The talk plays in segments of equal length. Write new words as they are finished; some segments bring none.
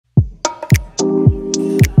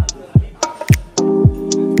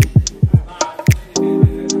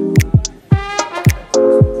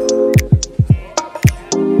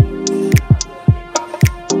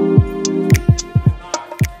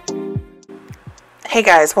Hey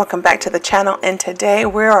guys, welcome back to the channel, and today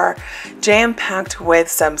we are jam-packed with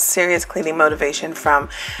some serious cleaning motivation from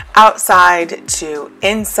outside to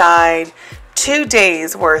inside. 2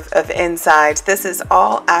 days worth of inside. This is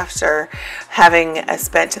all after having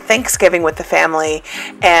spent Thanksgiving with the family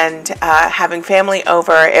and having family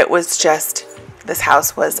over. It was just, this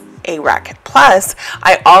house was a wreck. Plus,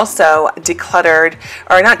 I also undecorated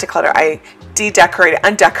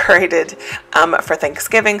for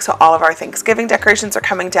Thanksgiving. So all of our Thanksgiving decorations are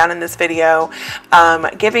coming down in this video,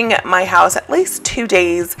 giving my house at least 2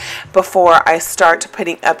 days before I start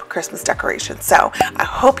putting up Christmas decorations. So I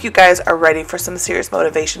hope you guys are ready for some serious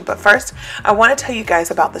motivation. But first, I want to tell you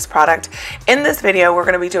guys about this product. In this video, we're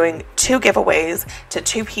going to be doing 2 giveaways to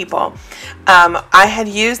 2 people. I had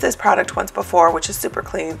used this product once before, which is super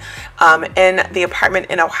clean, in the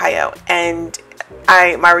apartment in Ohio, and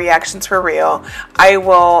my reactions were real. I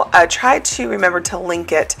will try to remember to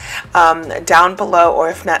link it down below, or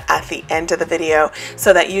if not at the end of the video,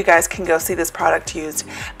 so that you guys can go see this product used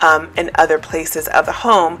in other places of the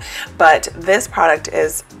home. But this product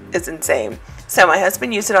is insane. So my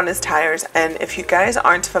husband used it on his tires, and if you guys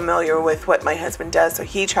aren't familiar with what my husband does, so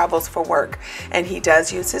he travels for work and he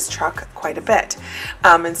does use his truck quite a bit.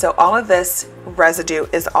 And so all of this residue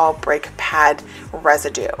is all brake pad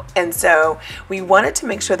residue. And so we wanted to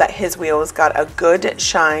make sure that his wheels got a good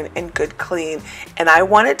shine and good clean. And I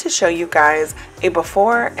wanted to show you guys a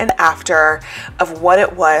before and after of what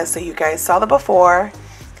it was. So you guys saw the before,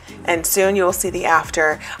 and soon you will see the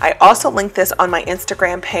after. I also linked this on my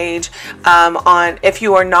Instagram page. If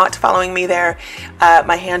you are not following me there,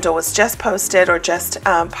 my handle was just posted or just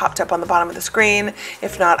popped up on the bottom of the screen.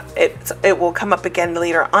 If not, it will come up again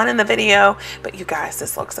later on in the video. But you guys,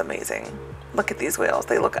 this looks amazing. Look at these wheels,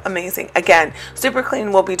 they look amazing. Again, super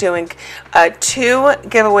clean. We'll be doing 2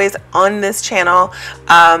 giveaways on this channel,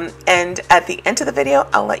 and at the end of the video,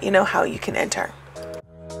 I'll let you know how you can enter.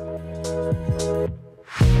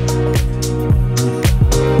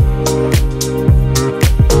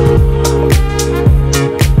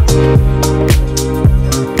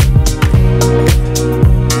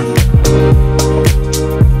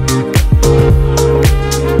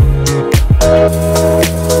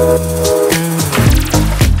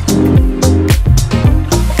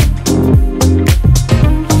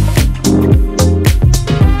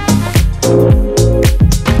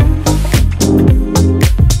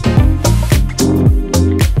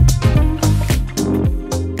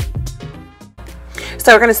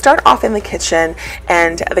 So we're going to start off in the kitchen,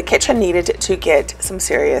 and the kitchen needed to get some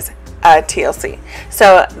serious TLC.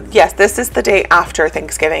 So yes, this is the day after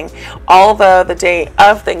Thanksgiving. Although the day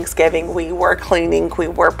of Thanksgiving we were cleaning, we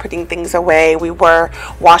were putting things away, we were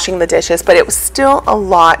washing the dishes, but it was still a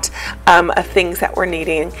lot of things that were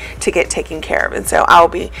needing to get taken care of. And so I'll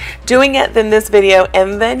be doing it in this video,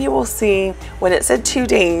 and then you will see when it said 2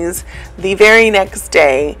 days, the very next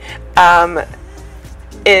day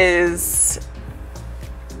is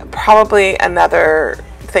probably another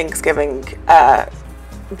Thanksgiving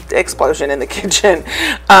explosion in the kitchen.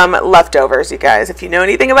 Leftovers, you guys. If you know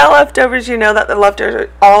anything about leftovers, you know that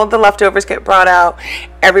all of the leftovers get brought out.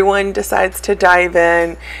 Everyone decides to dive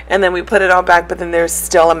in, and then we put it all back, but then there's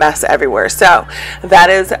still a mess everywhere. So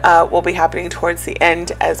that will be happening towards the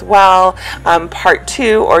end as well. Part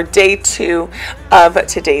 2, or day 2 of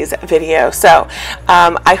today's video. So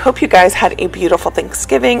I hope you guys had a beautiful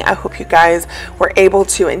Thanksgiving. I hope you guys were able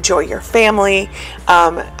to enjoy your family.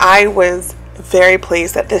 I was very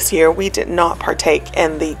pleased that this year we did not partake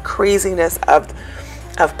in the craziness of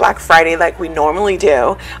Black Friday like we normally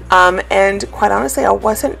do, and quite honestly, I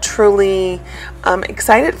wasn't truly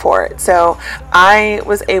excited for it. So I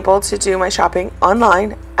was able to do my shopping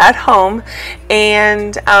online at home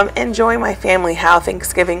and enjoy my family, how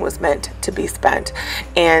Thanksgiving was meant to be spent,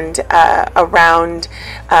 and around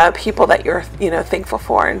people that you're thankful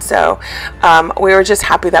for. And so we were just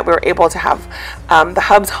happy that we were able to have the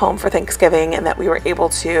hubs home for Thanksgiving, and that we were able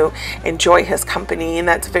to enjoy his company. And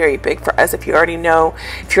that's very big for us. If you already know,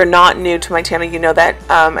 if you're not new to my channel, you know that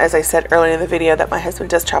as I said earlier in the video, that my husband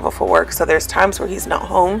does travel for work. So there's times where he's not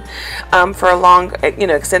home for a long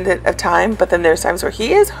extended of time, but then there's times where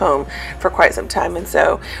he is home for quite some time. And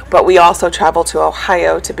so, but we also travel to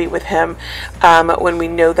Ohio to be with him when we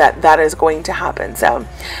know that that is going to happen. So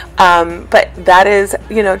but that is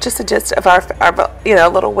just a gist of our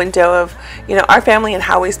little window of our family and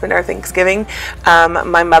how we spend our Thanksgiving.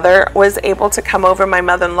 My mother was able to come over. My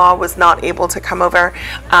mother-in-law was not able to come over,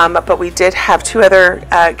 but we did have 2 other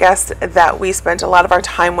guests that we spent a lot of our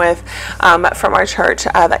time with from our church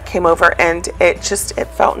that came over, and it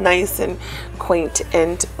felt nice and quaint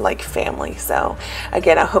and like family. So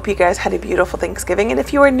again, I hope you guys had a beautiful Thanksgiving, and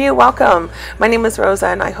if you are new, welcome. My name is Rosa,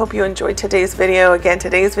 and I hope you enjoyed today's video. Again,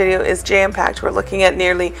 today's video is jam-packed. We're looking at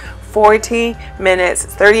nearly 40 minutes,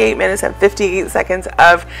 38 minutes and 58 seconds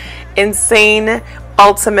of insane,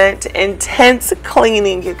 ultimate, intense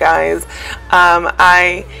cleaning, you guys.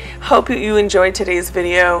 I hope you enjoyed today's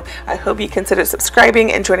video. I hope you consider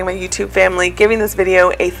subscribing and joining my YouTube family, giving this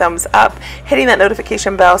video a thumbs up, hitting that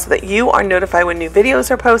notification bell so that you are notified when new videos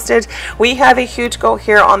are posted. We have a huge goal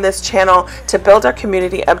here on this channel to build our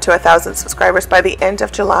community up to 1,000 subscribers by the end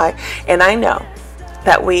of July, and I know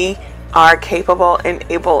that we are capable and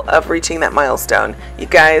able of reaching that milestone. You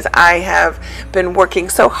guys, I have been working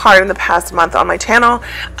so hard in the past month on my channel.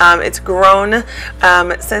 It's grown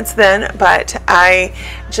since then, but I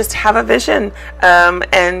just have a vision,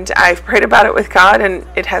 and I've prayed about it with God, and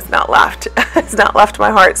it has not left. It's not left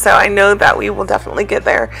my heart. So I know that we will definitely get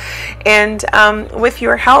there, and with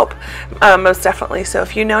your help, most definitely. So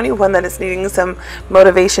if you know anyone that is needing some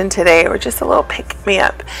motivation today, or just a little pick me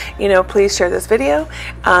up, you know, please share this video.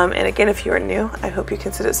 And again, if you are new, I hope you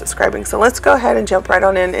consider subscribing. So let's go ahead and jump right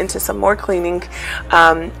on into some more cleaning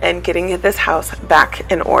and getting this house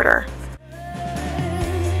back in order.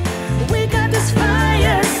 We got this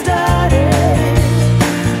fire started,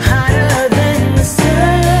 hotter than the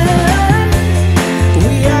sun.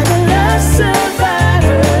 We are the love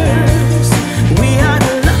survivors. We are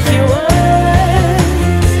the lucky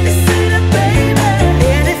ones. They say that, baby,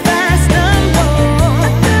 and if I stumble, I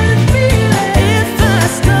got a feeling. If I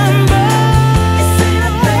stumble, they say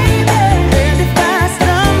that, baby, and if I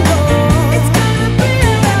stumble, it's gonna be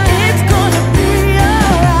alright. It's gonna be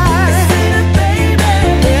alright.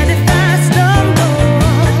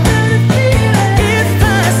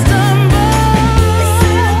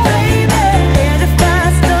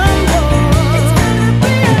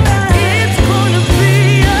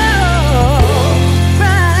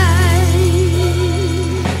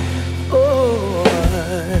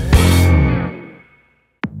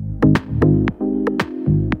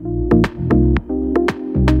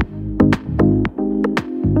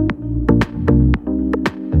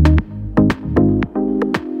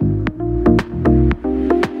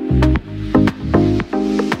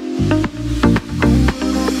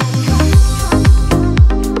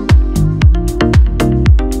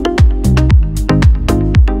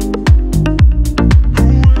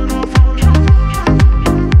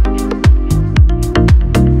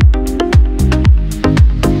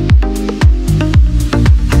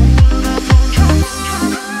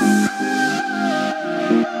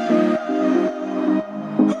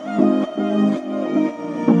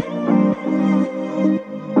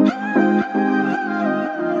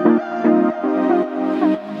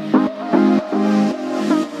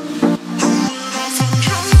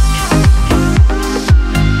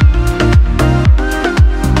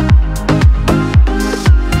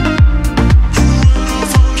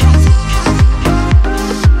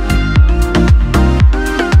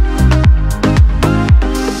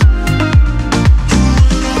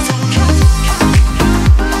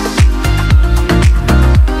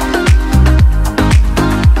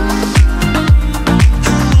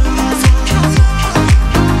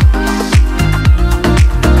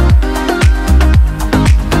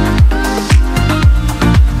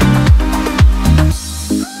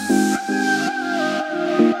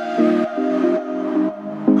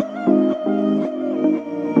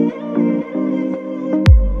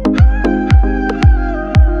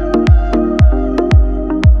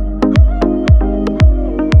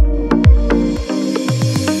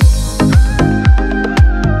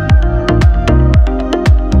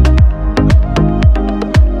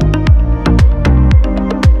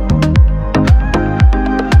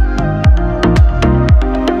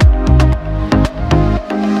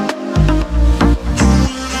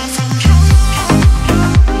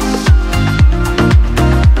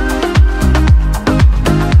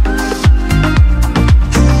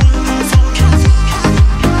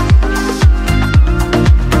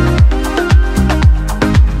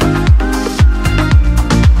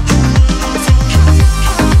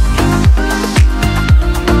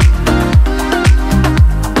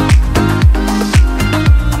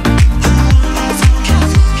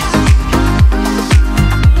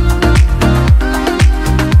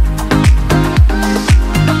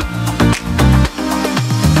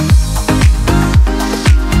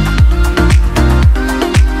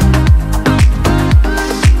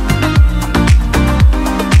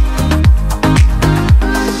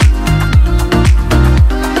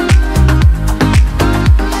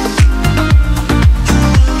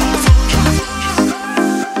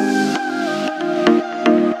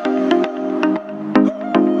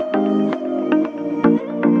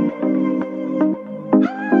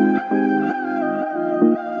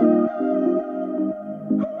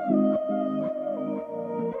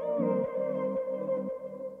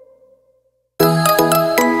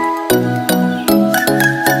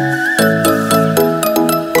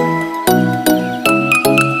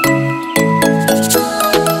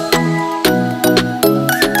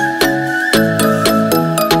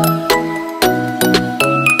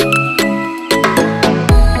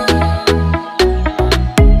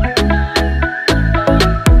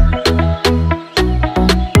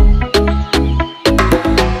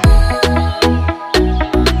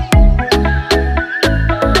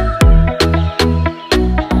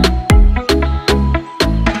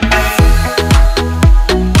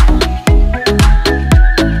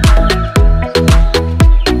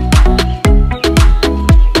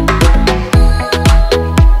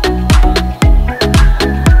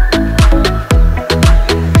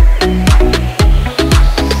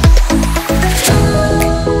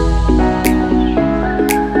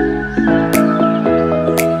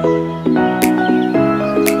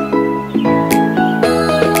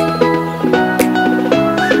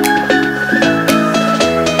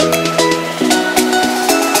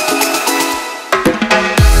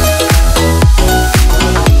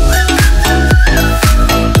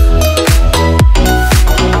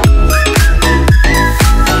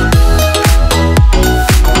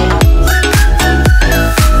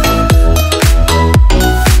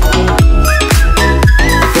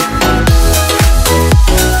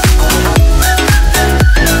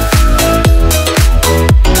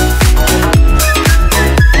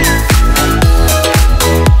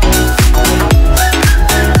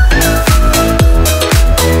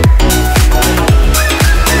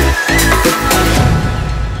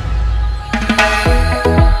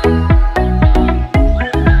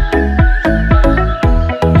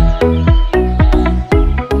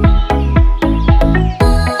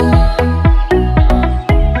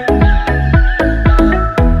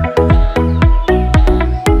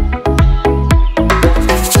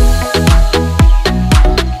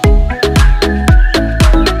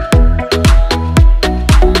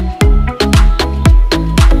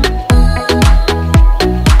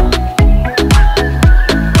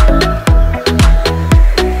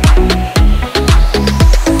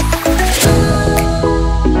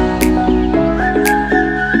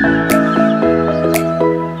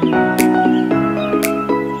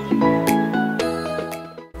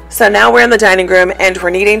 So now we're in the dining room and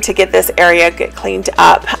we're needing to get this area cleaned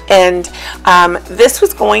up. And this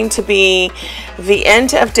was going to be the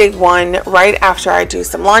end of day one, right after I do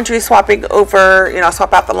some laundry swapping over,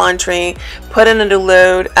 swap out the laundry, put in a new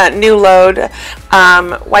load,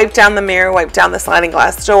 wipe down the mirror, wipe down the sliding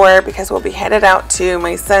glass door, because we'll be headed out to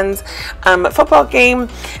my son's football game.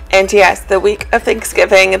 And yes, the week of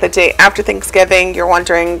Thanksgiving, the day after Thanksgiving. You're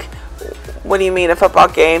wondering, what do you mean a football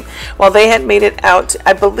game? Well, they had made it out,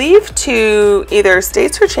 I believe, to either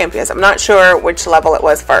states or champions. I'm not sure which level it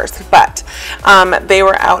was first, but they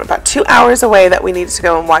were out about 2 hours away that we needed to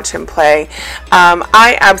go and watch him play.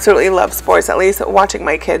 I absolutely love sports, at least watching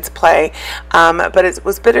my kids play, but it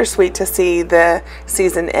was bittersweet to see the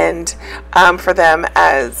season end for them,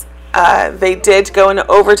 as they did go into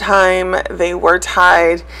overtime. They were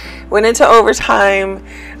tied, went into overtime.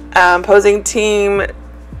 Opposing team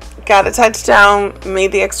got a touchdown,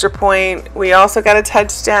 made the extra point. We also got a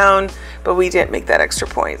touchdown, but we didn't make that extra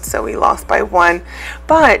point, so we lost by 1.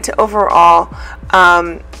 But overall,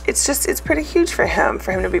 it's pretty huge for him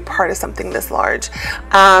to be part of something this large.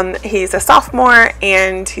 He's a sophomore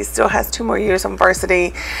and he still has 2 more years on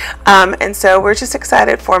varsity, and so we're just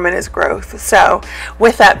excited for him and his growth. So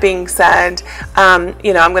with that being said, I'm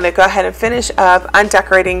going to go ahead and finish up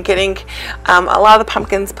undecorating, getting a lot of the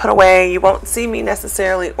pumpkins put away. You won't see me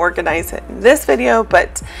necessarily organize it in this video,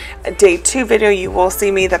 but a day 2 video you will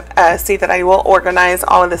see me that I will organize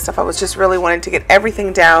all of this stuff. I was just really wanting to get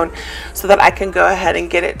everything down so that I can go ahead and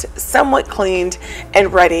get it somewhat cleaned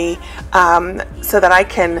and ready, so that I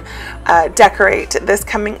can decorate this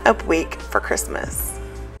coming up week for Christmas.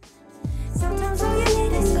 Sometimes all you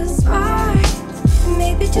need is a spark,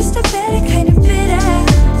 maybe just a better kind of bitter.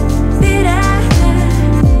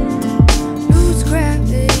 Lose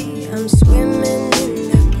gravity, I'm swimming in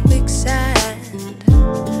the quicksand,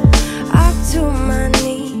 up to my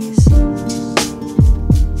knees.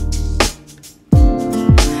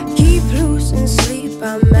 Keep losing sleep,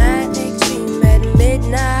 I'm manic dream at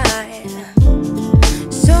midnight,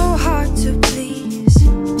 so hard to please.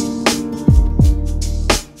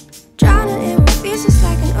 Drowning in my fears, it's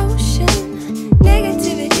like an ocean.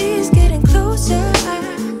 Negativity is getting closer.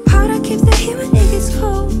 Hard to keep the heat when it gets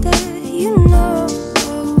colder,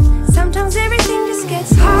 Sometimes everything just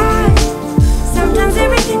gets hard. Sometimes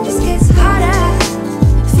everything just gets harder.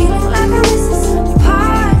 Feeling like I'm missing some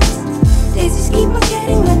parts. Days just keep on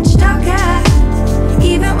getting much darker.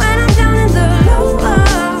 Even when I'm down in the low,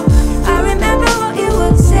 I remember what you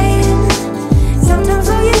were saying. Sometimes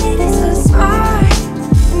all you need is a spark,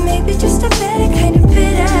 maybe just a better kind of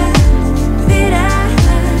bitter.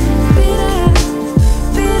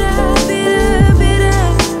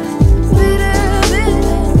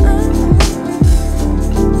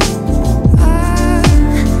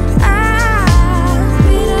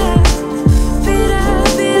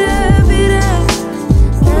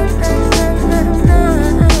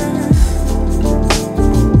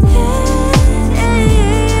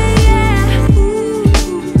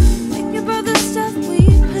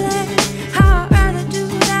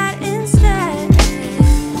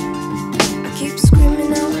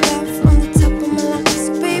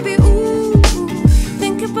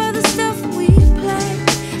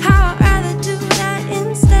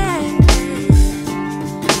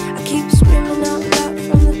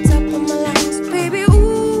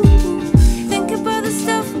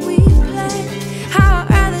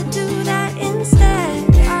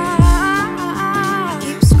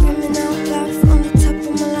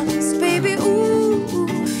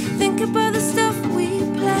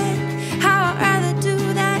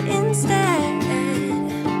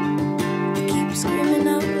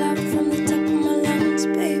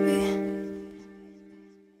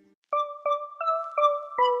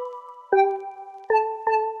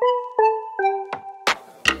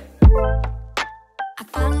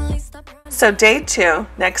 So day 2,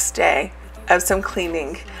 next day of some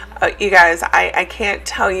cleaning. You guys, I can't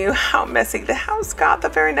tell you how messy the house got the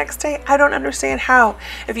very next day. I don't understand how.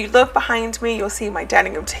 If you look behind me, you'll see my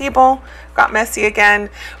dining room table got messy again.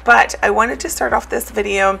 But I wanted to start off this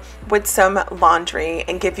video with some laundry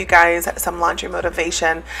and give you guys some laundry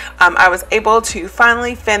motivation. I was able to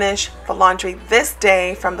finally finish the laundry this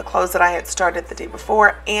day from the clothes that I had started the day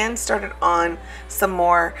before, and started on some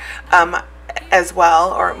more as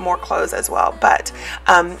well, or more clothes as well. But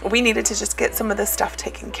we needed to just get some of this stuff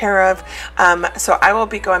taken care of. So I will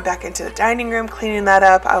be going back into the dining room, cleaning that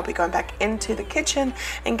up. I will be going back into the kitchen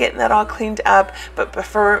and getting that all cleaned up. But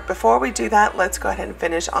before we do that, let's go ahead and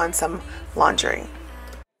finish on some laundry.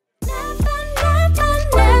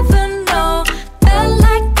 Never know, felt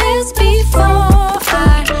like this before.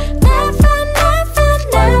 I never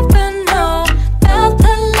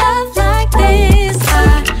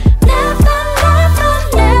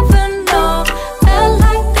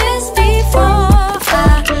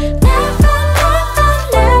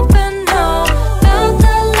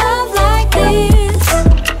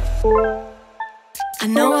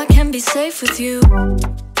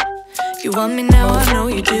You want me now, I know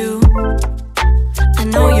you do. I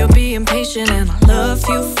know you're being patient and I love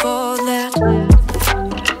you for that.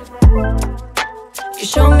 You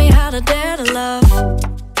showed me how to dare to love,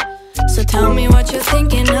 so tell me what you're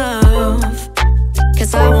thinking of,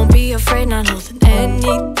 'cause I won't be afraid, not holding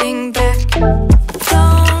anything back.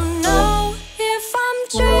 Don't know if I'm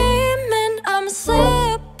dreaming, I'm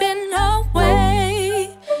slipping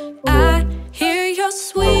away. I hear your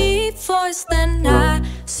sweet voice, then I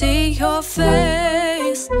see your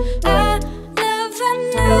face. I never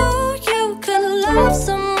knew you could love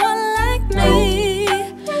someone like me.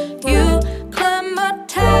 You climbed my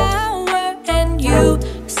tower and you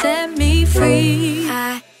set me free.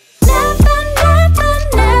 I never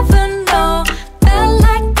know felt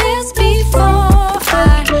like this before.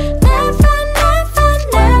 I never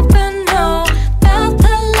know felt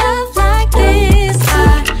the love like this.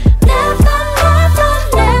 I never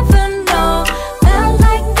know felt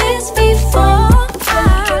like this before.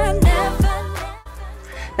 I never.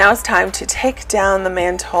 Now it's time to take down the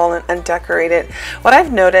mantle and undecorate it. What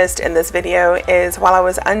I've noticed in this video is while I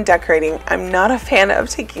was undecorating, I'm not a fan of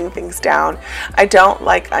taking things down. I don't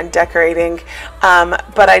like undecorating,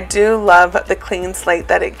 but I do love the clean slate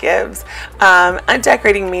that it gives.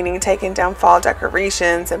 Undecorating meaning taking down fall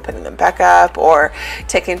decorations and putting them back up, or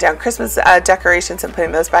taking down Christmas decorations and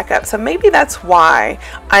putting those back up. So maybe that's why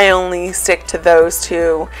I only stick to those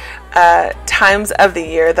two times of the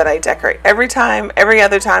year that I decorate. Every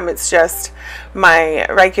other time it's just my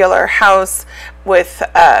regular house with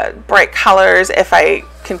bright colors if I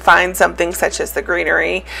can find something such as the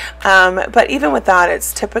greenery, but even with that,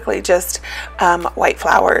 it's typically just white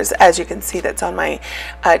flowers, as you can see that's on my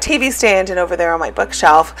TV stand and over there on my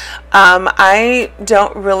bookshelf. I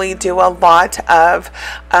don't really do a lot of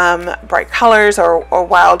bright colors or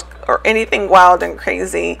wild or anything wild and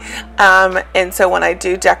crazy, and so when I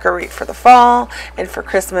do decorate for the fall and for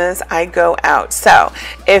Christmas, I go out. So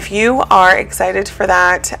if you are excited for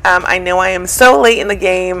that, I know I am so late in the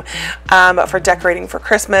game for decorating for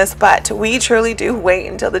Christmas, but we truly do wait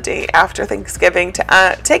until the day after Thanksgiving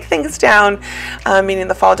to take things down, meaning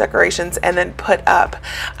the fall decorations, and then put up.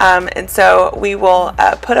 And so we will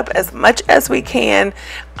put up as much as we can,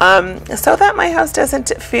 so that my house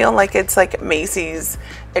doesn't feel like it's like Macy's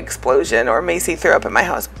explosion or Macy threw up in my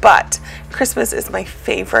house. But Christmas is my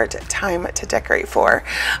favorite time to decorate for.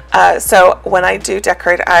 So when I do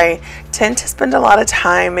decorate, I tend to spend a lot of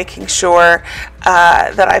time making sure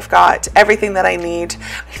that I've got everything that I need.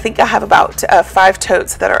 I think I have about 5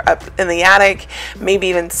 totes that are up in the attic, maybe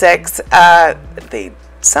even 6. They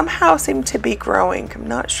somehow seem to be growing. I'm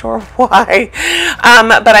not sure why,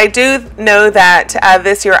 but I do know that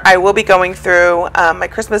this year I will be going through my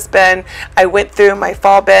Christmas bin. I went through my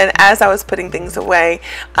fall bin as I was putting things away,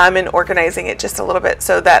 and organizing it just a little bit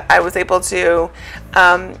so that I was able to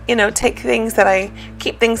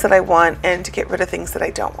keep things that I want and to get rid of things that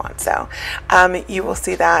I don't want. So you will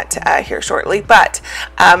see that here shortly. But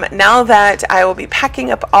now that I will be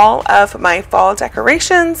packing up all of my fall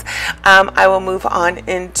decorations, I will move on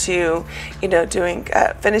into doing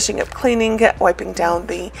finishing up cleaning, wiping down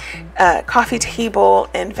the coffee table,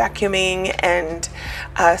 and vacuuming and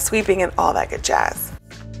sweeping and all that good jazz.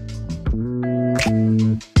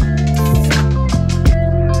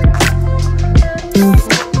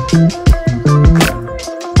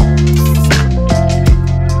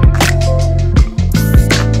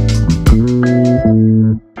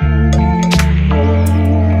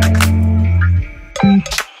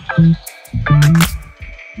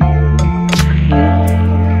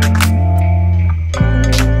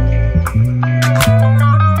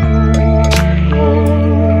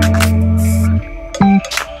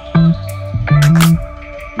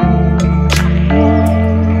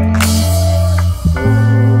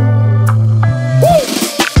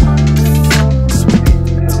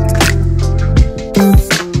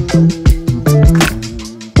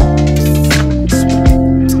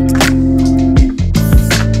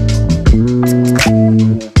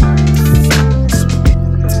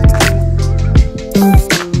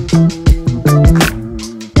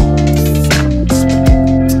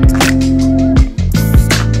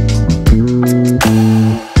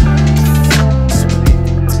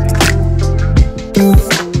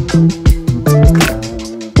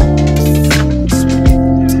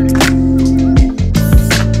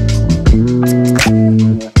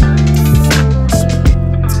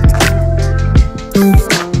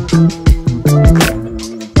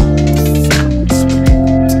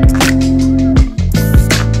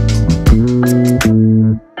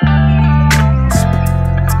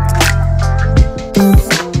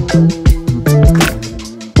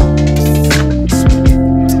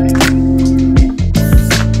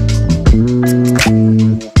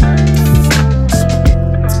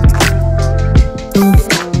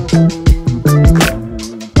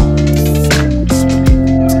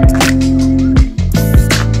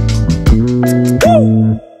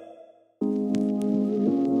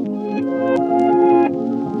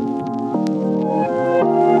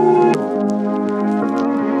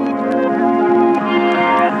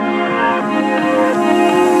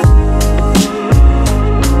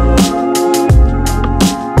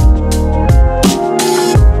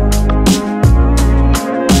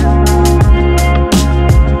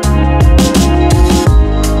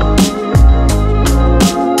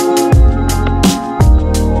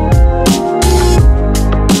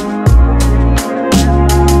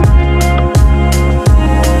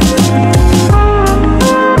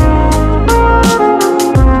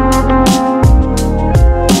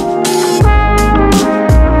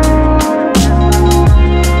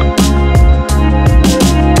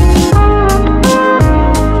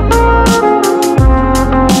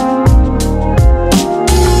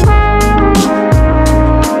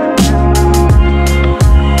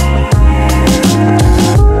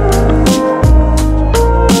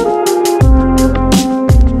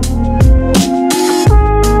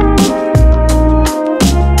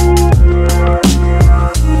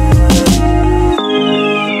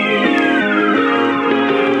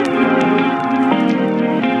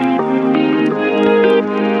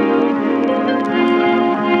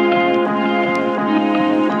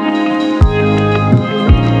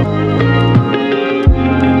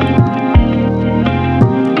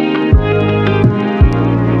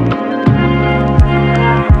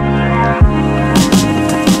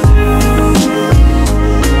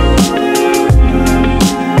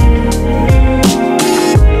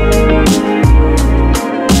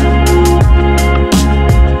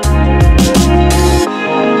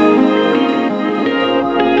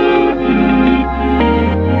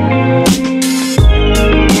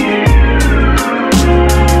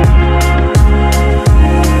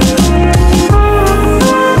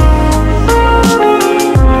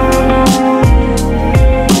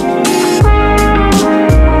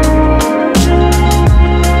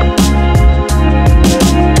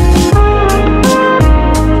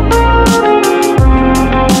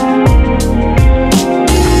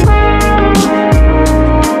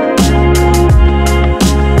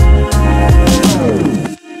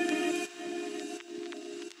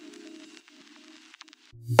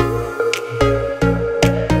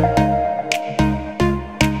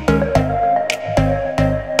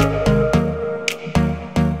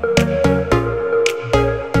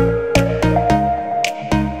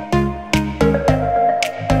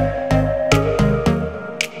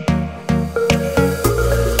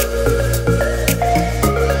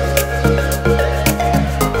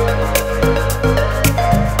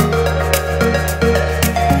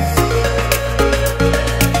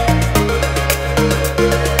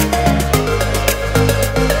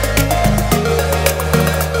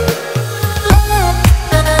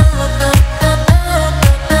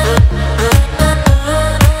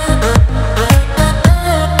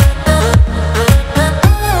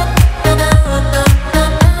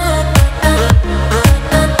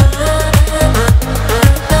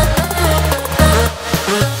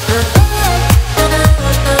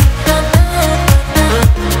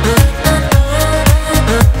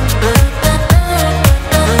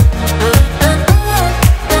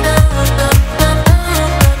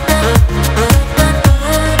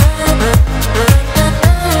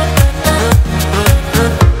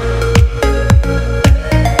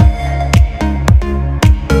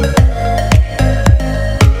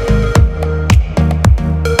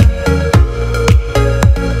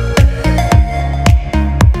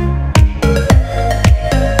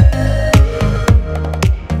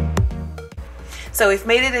 So we've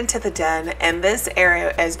made it into the den, and this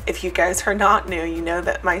area, as if you guys are not new, you know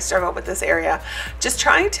that my struggle with this area, just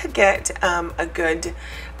trying to get a good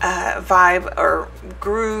vibe or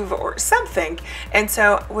groove or something. And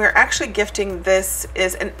so we're actually gifting this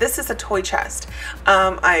and this is a toy chest.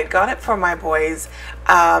 I got it for my boys,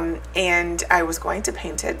 and I was going to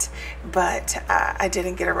paint it, but I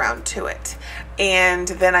didn't get around to it. And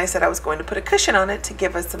then I said I was going to put a cushion on it to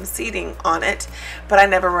give us some seating on it, but I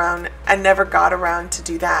never got around to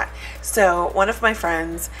do that. So one of my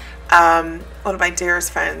friends, one of my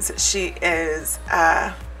dearest friends, she is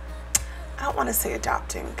I don't want to say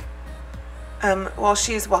adopting. Well,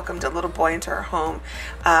 she's welcomed a little boy into her home,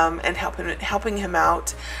 and helping him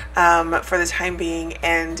out for the time being,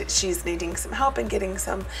 and she's needing some help in getting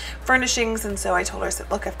some furnishings. And so I told her, I said,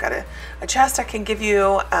 look, I've got a chest I can give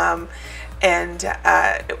you, and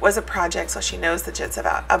it was a project, so she knows the gist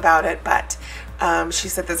about it, but she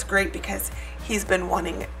said that's great because he's been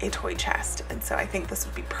wanting a toy chest, and so I think this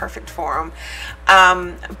would be perfect for him.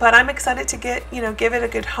 But I'm excited to give it a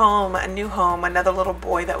good home, a new home, another little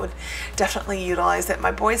boy that would definitely utilize it.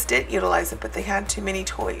 My boys did utilize it, but they had too many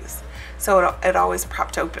toys, so it always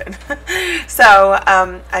propped open. So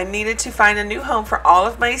I needed to find a new home for all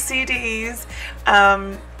of my CDs,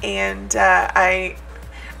 and I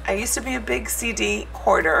used to be a big CD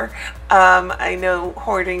hoarder. I know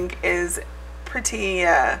hoarding is pretty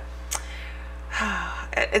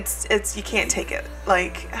it's you can't take it,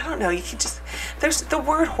 like, I don't know, you can just, there's the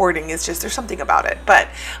word hoarding is just, there's something about it. But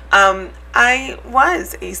I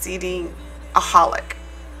was a CD-aholic.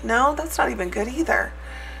 No, that's not even good either.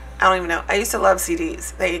 I don't even know. I used to love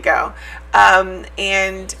CDs. There you go.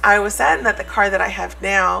 And I was sad that the car that I have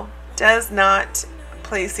now does not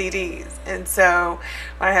play CDs. And so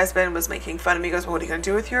my husband was making fun of me. He goes, well, what are you going to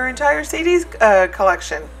do with your entire CDs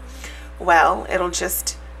collection? Well, it'll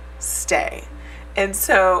just stay. And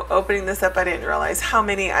so opening this up, I didn't realize how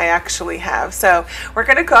many I actually have. So we're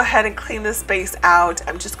going to go ahead and clean this space out.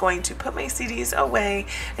 I'm just going to put my CDs away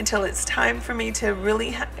until it's time for me to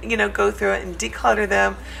really, go through it and declutter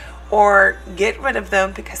them or get rid of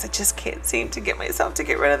them, because I just can't seem to get myself to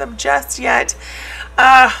get rid of them just yet.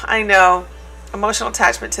 I know. Emotional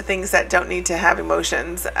attachment to things that don't need to have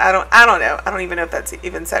emotions. I don't know. I don't even know if that's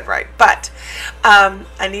even said right. But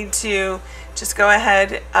I need to just go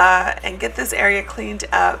ahead and get this area cleaned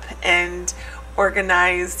up and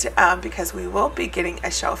organized, because we will be getting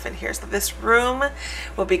a shelf in here. So this room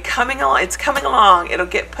will be coming along. It's coming along. It'll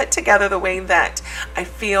get put together the way that I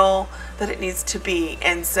feel that it needs to be.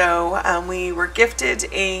 And so we were gifted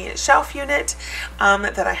a shelf unit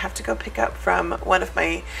that I have to go pick up from one of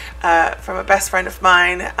my from a best friend of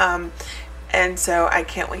mine, and so I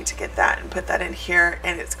can't wait to get that and put that in here,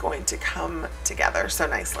 and it's going to come together so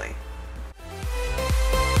nicely.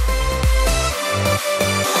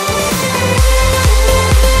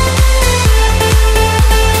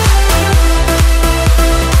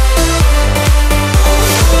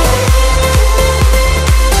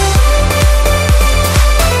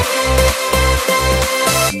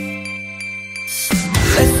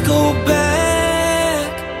 Let's go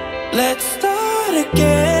back, let's start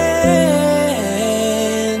again,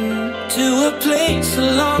 to a place a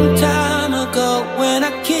long time ago when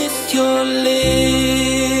I kissed your lips.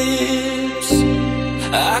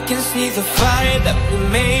 I I can see the fire that we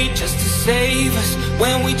made just to save us.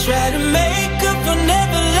 When we try to make up for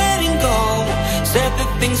never letting go, said the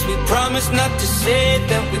things we promised not to say,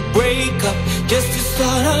 that we break up just to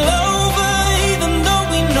start all over, even though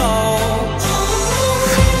we know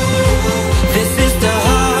this is the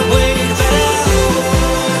hard way to better.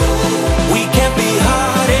 We can't be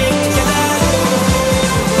heartache together.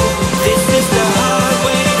 This is the hard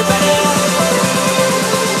way to better.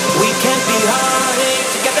 We can't be heartache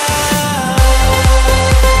together.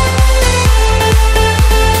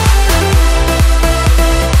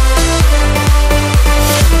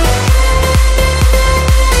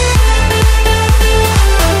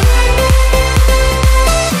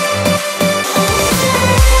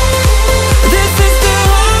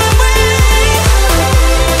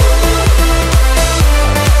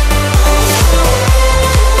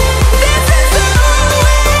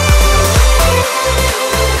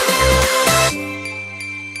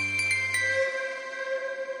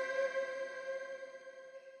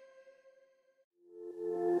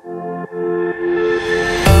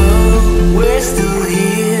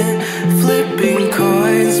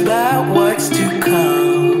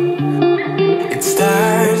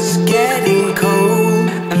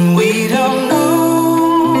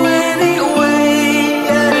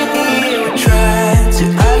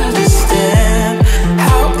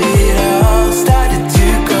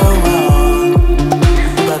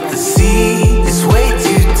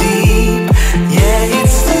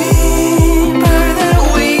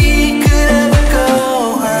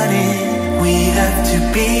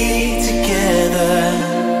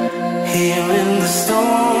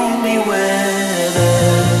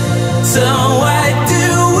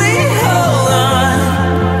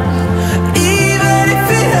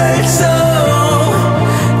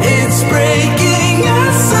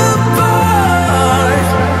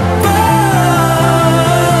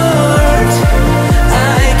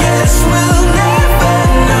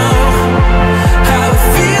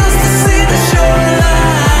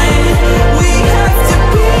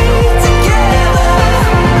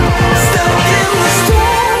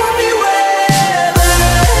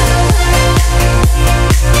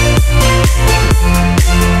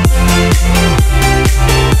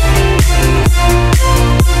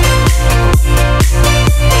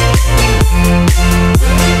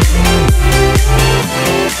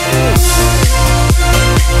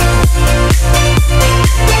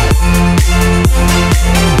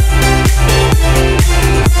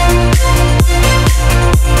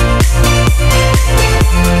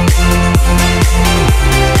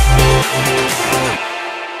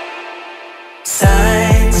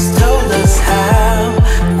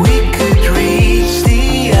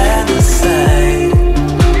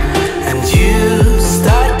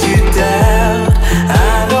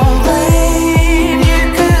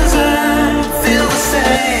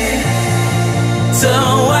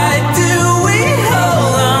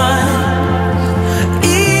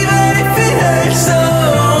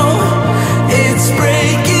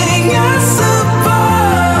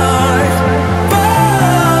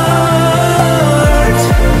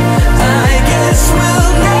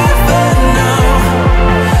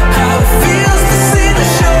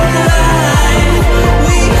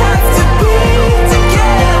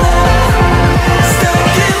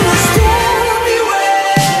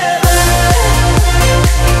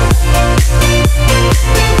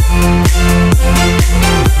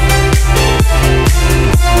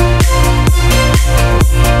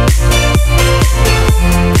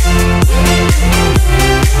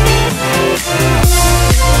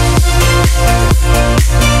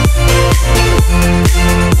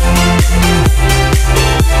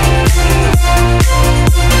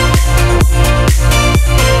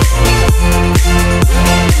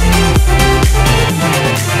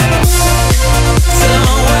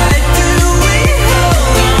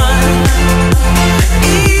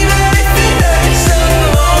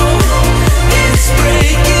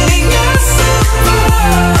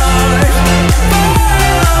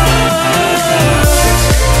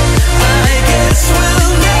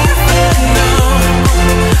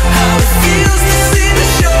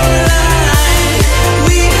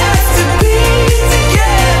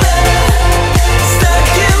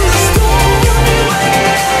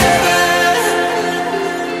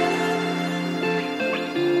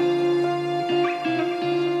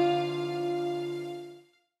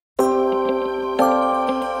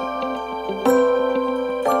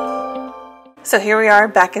 So here we are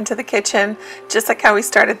back into the kitchen, just like how we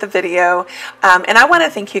started the video. And I want to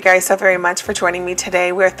thank you guys so very much for joining me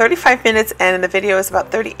today. We're 35 minutes in and the video is about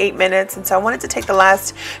 38 minutes. And so I wanted to take the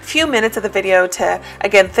last few minutes of the video to,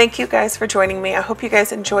 again, thank you guys for joining me. I hope you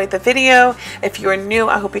guys enjoyed the video. If you are new,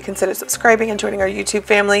 I hope you consider subscribing and joining our YouTube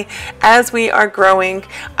family as we are growing.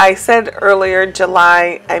 I said earlier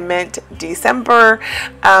July, I meant December,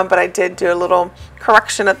 but I did do a little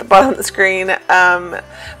correction at the bottom of the screen,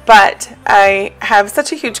 but I have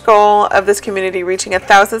such a huge goal of this community reaching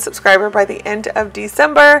 1,000 subscribers by the end of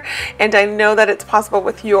December, and I know that it's possible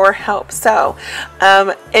with your help. So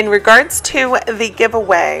in regards to the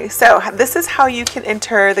giveaway, so this is how you can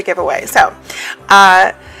enter the giveaway. So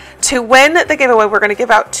to win the giveaway, we're going to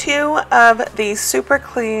give out 2 of these super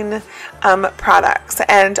clean products,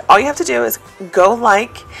 and all you have to do is go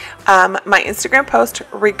like my Instagram post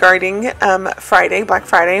regarding Friday, Black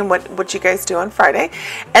Friday, and what you guys do on Friday,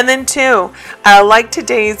 and then 2, like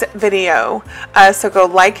today's video. So go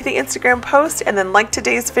like the Instagram post and then like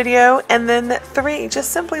today's video, and then 3,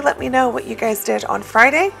 just simply let me know what you guys did on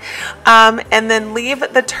Friday, and then leave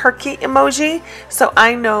the turkey emoji so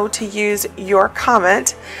I know to use your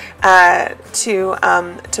comment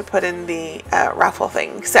to put in the raffle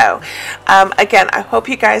thing. So again, I hope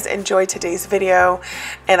you guys enjoyed today's video,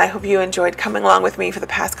 and I hope you enjoyed coming along with me for the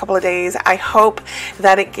past couple of days. I hope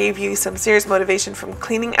that it gave you some serious motivation from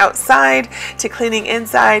cleaning outside to cleaning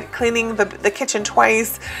inside, cleaning the kitchen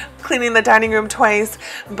twice, cleaning the dining room twice.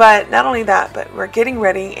 But not only that, but we're getting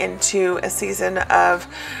ready into a season of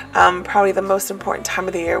probably the most important time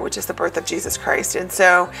of the year, which is the birth of Jesus Christ. And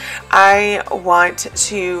so I want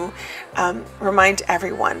to remind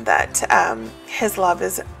everyone that his love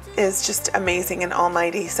is just amazing and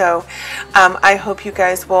almighty. So I hope you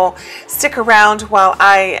guys will stick around while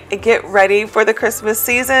I get ready for the Christmas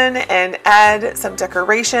season and add some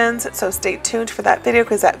decorations. So stay tuned for that video,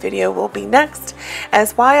 because that video will be next,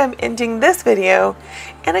 as why I'm ending this video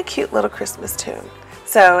in a cute little Christmas tune.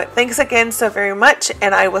 So thanks again so very much,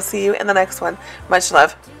 and I will see you in the next one. Much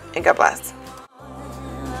love and God bless.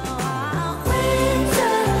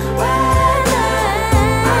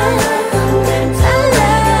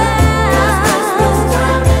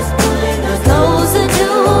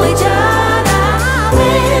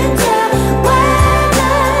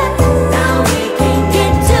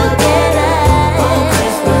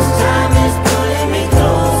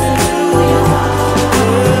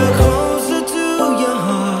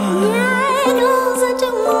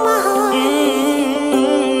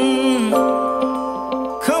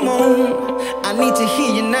 I need to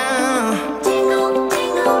hear you now.